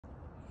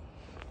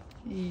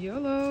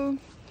YOLO.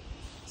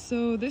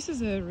 So this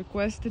is a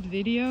requested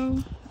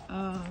video.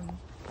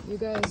 You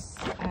guys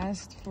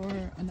asked for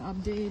an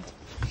update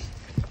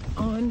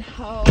on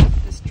how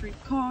the strip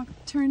caulk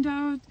turned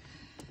out,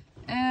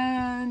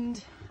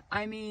 and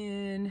I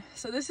mean,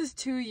 so this is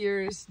 2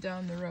 years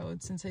down the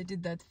road since I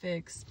did that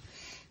fix,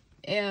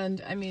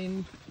 and I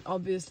mean,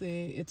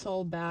 obviously it's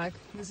all back.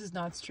 This is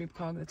not strip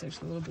caulk, that's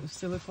actually a little bit of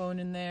silicone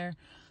in there.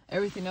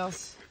 Everything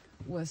else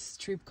was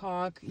strip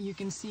caulk. You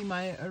can see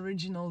my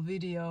original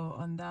video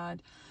on that.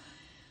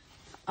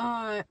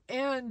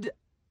 And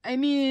I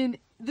mean,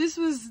 this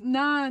was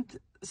not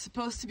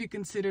supposed to be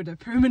considered a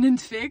permanent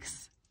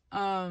fix,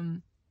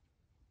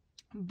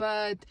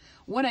 but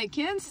what I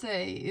can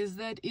say is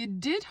that it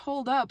did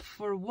hold up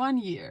for 1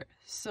 year.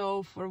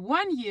 So for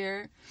 1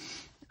 year,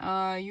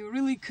 you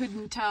really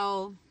couldn't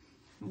tell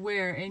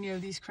where any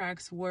of these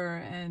cracks were,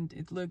 and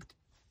it looked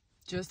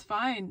just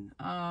fine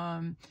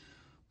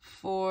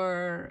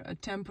for a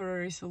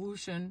temporary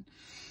solution.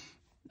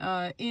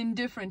 In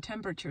different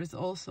temperatures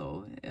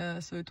also,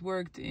 so it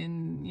worked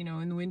in, you know,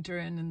 in winter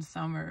and in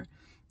summer,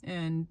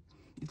 and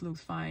it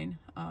looks fine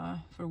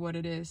for what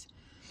it is.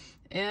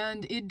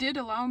 And it did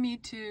allow me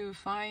to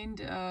find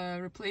a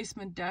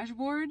replacement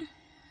dashboard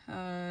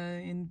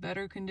in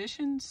better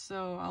conditions,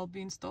 so I'll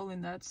be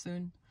installing that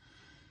soon.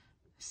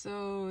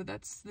 So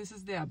this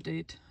is the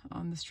update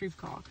on the strip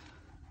caulk.